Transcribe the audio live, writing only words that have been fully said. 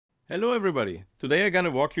Hello everybody! Today I'm gonna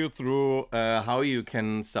walk you through how you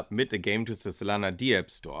can submit a game to the Solana Dapp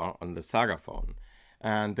Store on the Saga phone.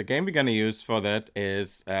 And the game we're gonna use for that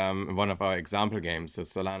is one of our example games, the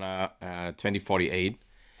Solana 2048.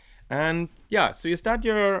 And yeah, so you start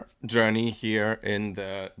your journey here in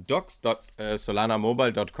the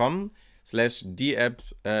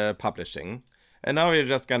docs.solanamobile.com/dapp publishing. And now we're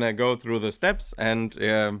just gonna go through the steps and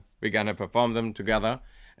we're gonna perform them together.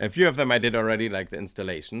 A few of them I did already, like the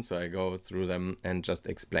installation, so I go through them and just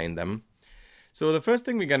explain them. So the first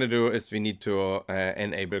thing we're gonna do is we need to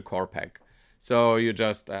enable Corpac. So you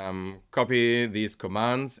just copy these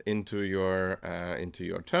commands into your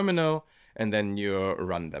terminal, and then you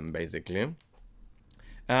run them basically.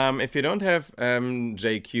 If you don't have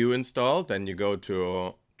JQ installed, then you go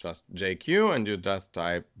to just JQ and you just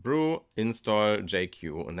type brew install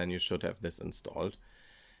JQ, and then you should have this installed.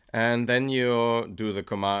 And then you do the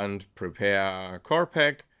command prepare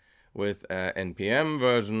Corpac with npm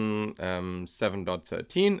version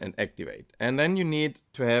 7.13 and activate. And then you need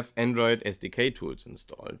to have Android SDK tools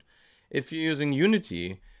installed. If you're using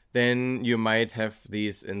Unity, then you might have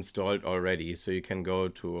these installed already. So you can go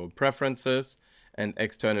to preferences and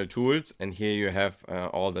external tools, and here you have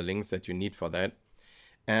all the links that you need for that.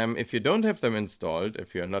 If you don't have them installed,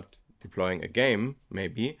 if you're not deploying a game,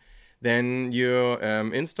 maybe, then you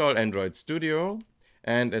install Android Studio,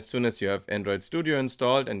 and as soon as you have Android Studio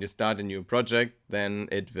installed and you start a new project, then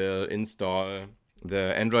it will install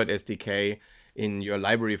the Android SDK in your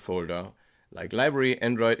library folder, like library,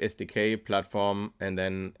 Android SDK, platform, and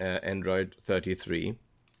then Android 33.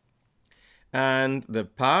 And the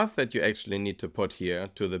path that you actually need to put here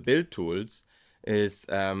to the build tools is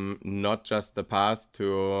not just the path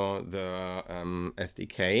to the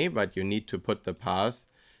SDK, but you need to put the path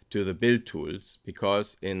to the build tools,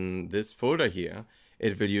 because in this folder here,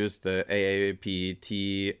 it will use the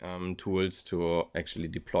AAPT tools to actually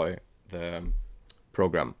deploy the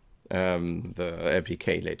program, the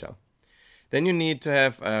APK later. Then you need to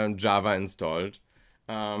have Java installed.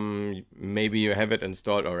 Maybe you have it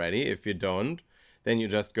installed already. If you don't, then you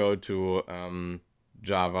just go to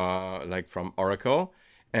Java, like from Oracle,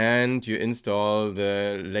 and you install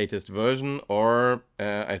the latest version, or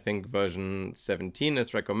I think version 17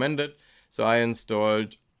 is recommended. So I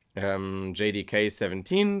installed JDK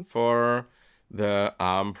 17 for the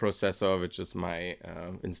ARM processor, which is my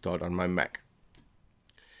installed on my Mac.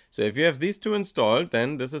 So if you have these two installed,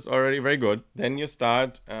 then this is already very good. Then you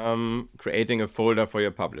start creating a folder for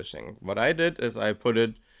your publishing. What I did is I put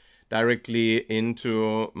it directly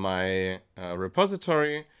into my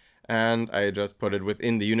repository, and I just put it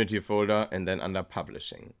within the Unity folder and then under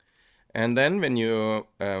publishing. And then when you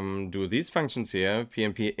do these functions here,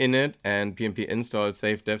 pmp init and pmp install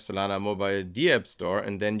save dev Solana Mobile Dapp Store,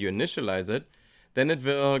 and then you initialize it, then it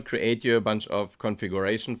will create you a bunch of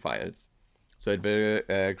configuration files. So it will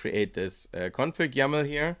create this config YAML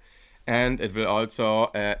here, and it will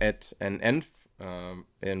also add an env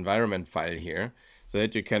environment file here, so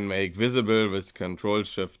that you can make visible with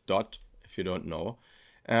Control-Shift-Dot if you don't know.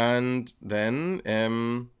 And then,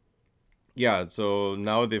 yeah, so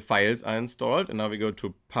now the files are installed, and now we go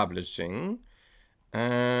to publishing.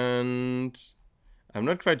 And I'm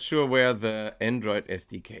not quite sure where the Android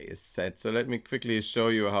SDK is set. So let me quickly show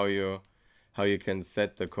you how you can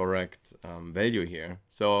set the correct value here.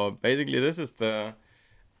 So basically, this is the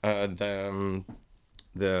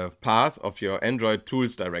path of your Android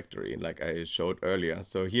tools directory, like I showed earlier.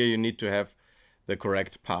 So here you need to have the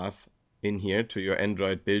correct path in here to your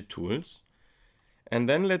Android build tools. And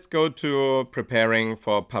then let's go to preparing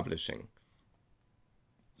for publishing.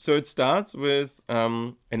 So it starts with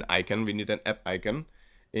an icon. We need an app icon.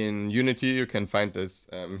 In Unity, you can find this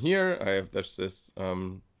here. I have this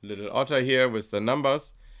little otter here with the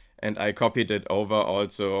numbers, and I copied it over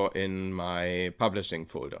also in my publishing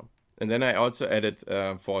folder. And then I also added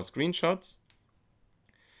 4 screenshots.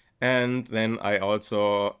 And then I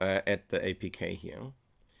also add the APK here.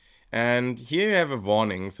 And here you have a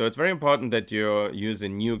warning. So it's very important that you use a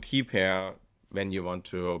new key pair when you want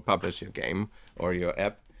to publish your game or your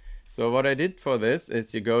app. So what I did for this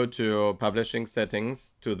is you go to publishing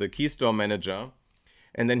settings, to the key store manager,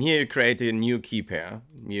 and then here you create a new key pair.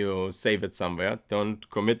 You save it somewhere. Don't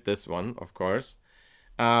commit this one, of course.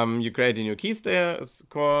 You create a new key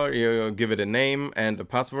store, you give it a name and a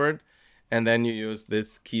password, and then you use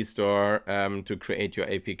this key store to create your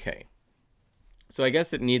APK. So I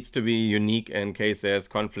guess it needs to be unique in case there's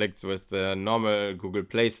conflicts with the normal Google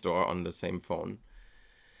Play Store on the same phone.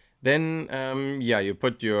 Then, yeah, you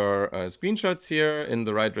put your screenshots here in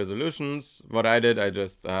the right resolutions. What I did, I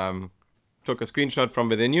just took a screenshot from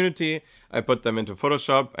within Unity. I put them into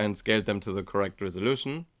Photoshop and scaled them to the correct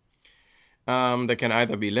resolution. They can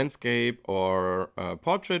either be landscape or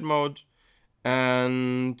portrait mode.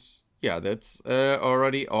 And yeah, that's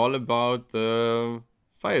already all about the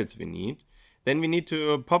files we need. Then we need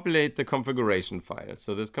to populate the configuration file.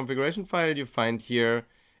 So this configuration file you find here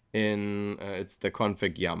in, it's the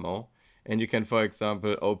config YAML. And you can, for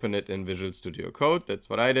example, open it in Visual Studio Code. That's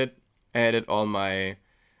what I did. I added all my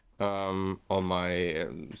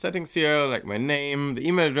settings here, like my name. The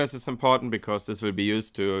email address is important because this will be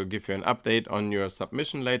used to give you an update on your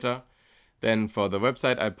submission later. Then for the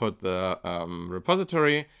website, I put the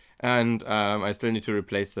repository, and I still need to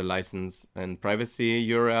replace the license and privacy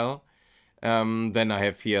URL. Then I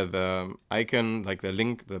have here the icon, like the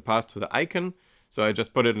link, the path to the icon. So I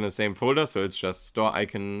just put it in the same folder, so it's just store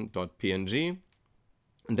icon.png.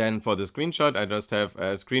 And then for the screenshot, I just have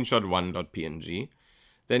a screenshot1.png.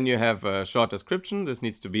 Then you have a short description. This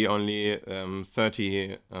needs to be only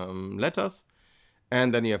 30 letters.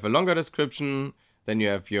 And then you have a longer description. Then you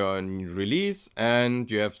have your release,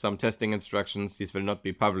 and you have some testing instructions. These will not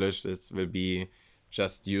be published. This will be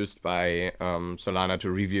just used by Solana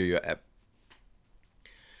to review your app.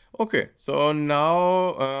 Okay, so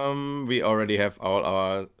now we already have all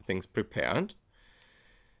our things prepared.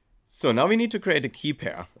 So now we need to create a key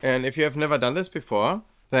pair. And if you have never done this before,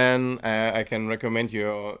 then I can recommend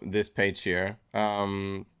you this page here,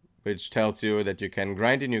 which tells you that you can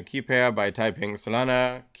grind a new key pair by typing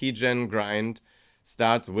Solana keygen grind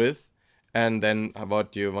starts with, and then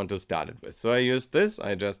what you want to start it with. So I used this.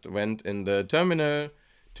 I just went in the terminal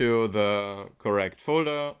to the correct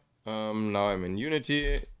folder. Now I'm in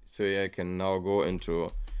Unity. So I can now go into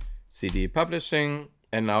CD publishing,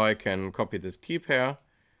 and now I can copy this key pair,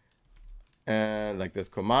 like this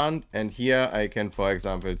command. And here I can, for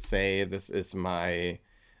example, say this is my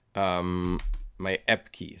my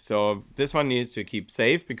app key. So this one needs to keep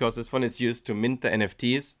safe because this one is used to mint the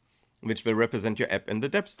NFTs, which will represent your app in the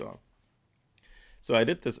Dapp Store. So I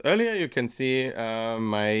did this earlier. You can see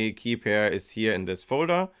my key pair is here in this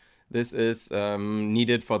folder. This is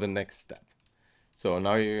needed for the next step. So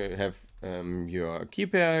now you have your key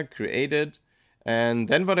pair created. And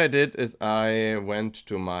then what I did is I went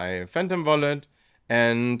to my Phantom wallet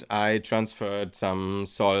and I transferred some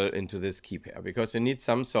SOL into this key pair because you need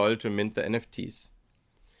some SOL to mint the NFTs.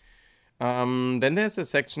 Then there's a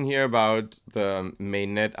section here about the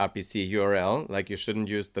mainnet RPC URL, like you shouldn't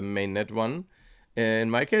use the mainnet one. In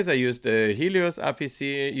my case, I used the Helios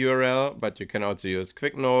RPC URL, but you can also use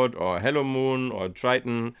QuickNote or Hello Moon or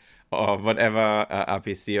Triton or whatever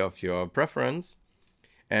RPC of your preference.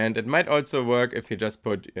 And it might also work if you just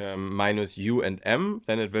put -U and M,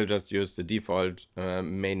 then it will just use the default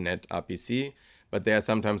mainnet RPC, but they are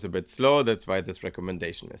sometimes a bit slow. That's why this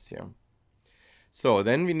recommendation is here. So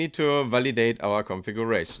then we need to validate our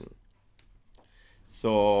configuration.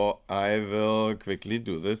 So I will quickly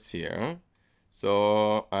do this here.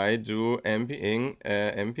 So I do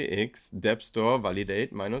npx Dapp Store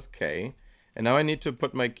validate -k, and now I need to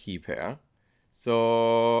put my key pair.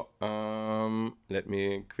 So let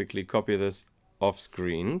me quickly copy this off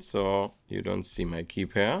screen so you don't see my key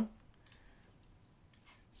pair.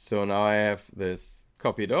 So now I have this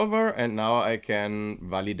copied over, and now I can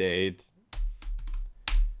validate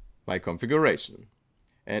my configuration.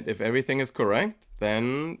 And if everything is correct,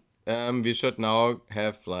 then we should now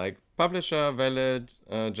have like publisher valid,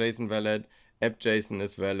 JSON valid, app JSON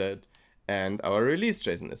is valid, and our release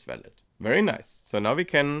JSON is valid. Very nice. So now we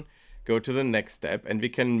can go to the next step and we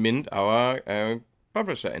can mint our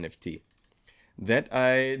publisher NFT. That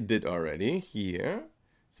I did already here.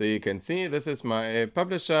 So you can see this is my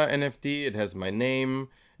publisher NFT. It has my name.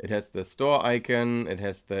 It has the store icon. It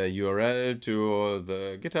has the URL to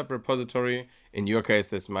the GitHub repository. In your case,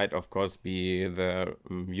 this might of course be the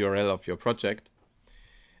URL of your project.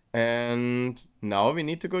 And now we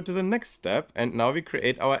need to go to the next step. And now we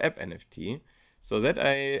create our app NFT. So that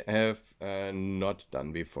I have not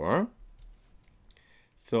done before.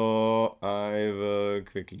 So I will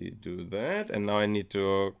quickly do that. And now I need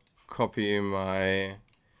to copy my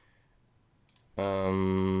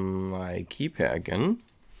my key pair again.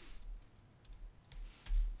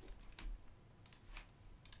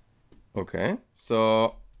 Okay,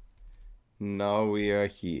 so now we are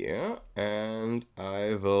here, and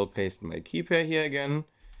I will paste my key pair here again,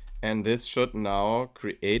 and this should now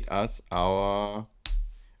create us our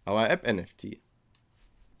app NFT.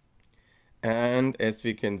 And as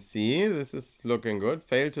we can see, this is looking good.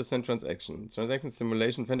 Failed to send transaction. Transaction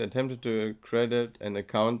simulation friend attempted to credit an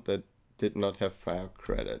account that did not have prior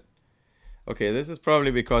credit. Okay, this is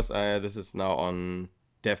probably because this is now on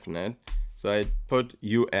DevNet. So I put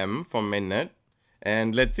for mainnet,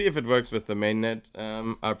 and let's see if it works with the mainnet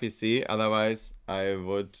RPC. Otherwise, I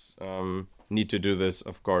would need to do this,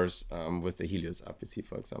 of course, with the Helios RPC,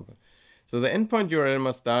 for example. So the endpoint URL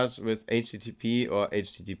must start with HTTP or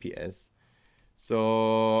HTTPS.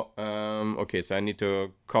 So, okay, so I need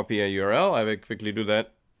to copy a URL. I will quickly do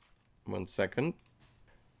that. 1 second.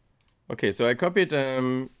 Okay, so I copied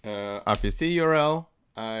RPC URL.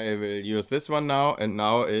 I will use this one now, and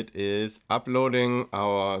now it is uploading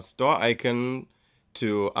our store icon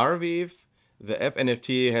to Arweave. The app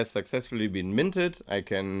NFT has successfully been minted. I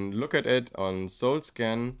can look at it on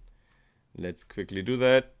SoulScan. Let's quickly do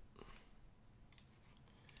that.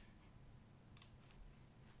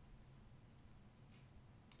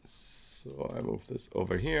 So I move this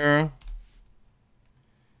over here.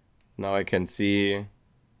 Now I can see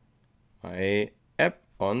my app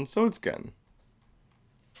on SoulScan.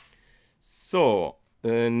 So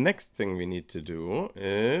the next thing we need to do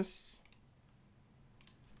is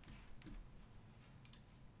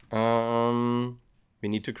we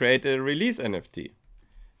need to create a release NFT.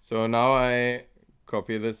 So now I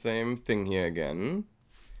copy the same thing here again.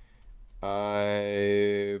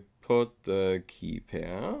 I put the key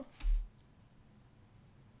pair.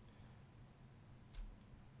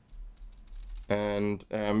 And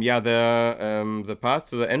yeah, the path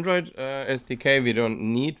to the Android SDK we don't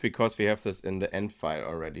need because we have this in the end file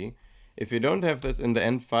already. If you don't have this in the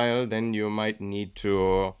end file, then you might need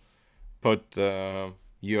to put the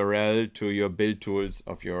URL to your build tools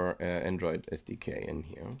of your Android SDK in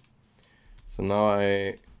here. So now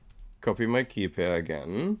I copy my key pair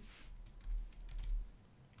again.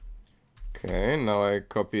 Okay, now I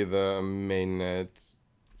copy the mainnet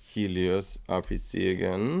Helios RPC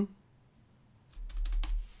again.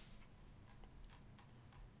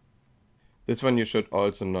 This one you should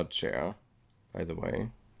also not share, by the way.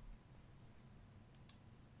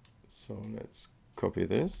 So let's copy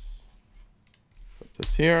this, put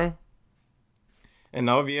this here. And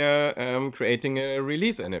now we are creating a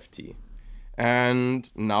release NFT.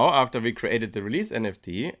 And now after we created the release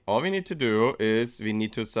NFT, all we need to do is we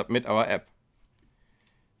need to submit our app.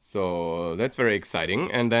 So that's very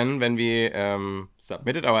exciting. And then when we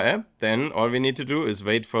submitted our app, then all we need to do is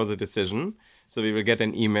wait for the decision. So we will get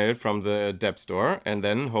an email from the Dapp Store, and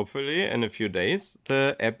then hopefully in a few days,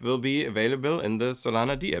 the app will be available in the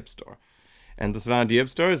Solana Dapp Store. And the Solana Dapp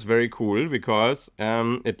Store is very cool because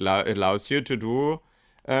it allows you to do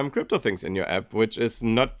crypto things in your app, which is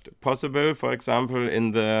not possible, for example,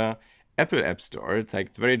 in the Apple App Store.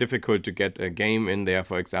 It's very difficult to get a game in there,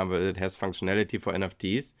 for example, that has functionality for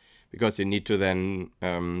NFTs, because you need to then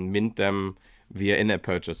mint them via in-app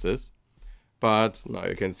purchases. But now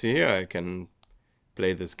you can see here, I can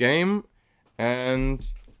play this game,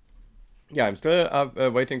 and yeah, I'm still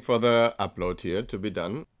waiting for the upload here to be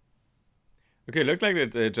done. Okay, looked like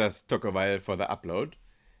it just took a while for the upload.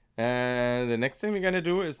 And the next thing we're gonna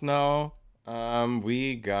do is now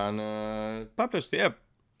we gonna publish the app.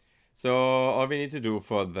 So all we need to do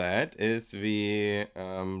for that is we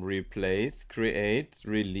replace create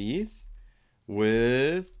release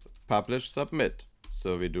with publish submit.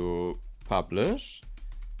 So we do publish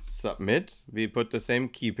submit, we put the same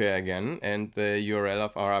key pair again and the URL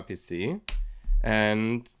of our RPC,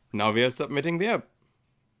 and now we are submitting the app.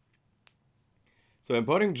 So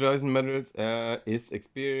importing JSON modules is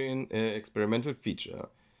experimental feature.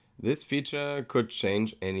 This feature could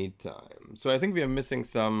change anytime. So I think we are missing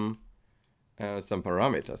some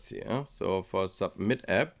parameters here. So for submit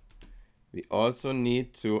app, we also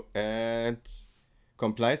need to add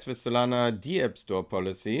complies with Solana Dapp Store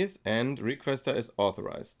policies and requester is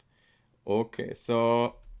authorized. Okay,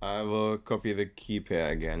 so I will copy the key pair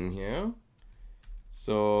again here.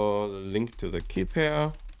 So link to the key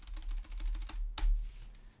pair.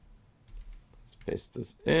 Let's paste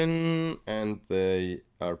this in and the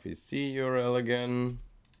RPC URL again.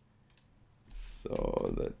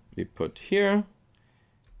 So that we put here.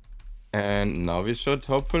 And now we should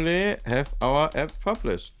hopefully have our app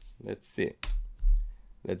published. Let's see.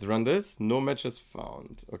 Let's run this. No matches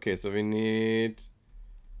found. Okay, so we need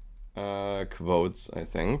quotes, I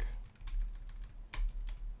think.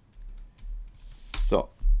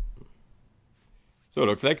 So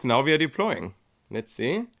looks like now we are deploying. Let's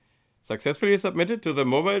see. Successfully submitted to the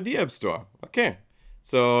mobile Dapp Store. Okay,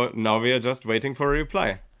 so now we are just waiting for a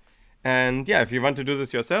reply. And yeah, if you want to do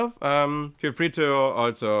this yourself, feel free to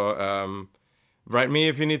also write me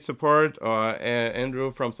if you need support, or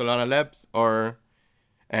Andrew from Solana Labs, or...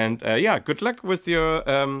 And yeah, good luck with your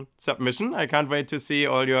submission. I can't wait to see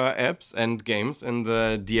all your apps and games in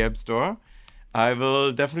the Dapp Store. I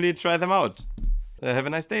will definitely try them out. Have a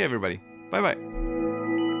nice day, everybody. Bye bye.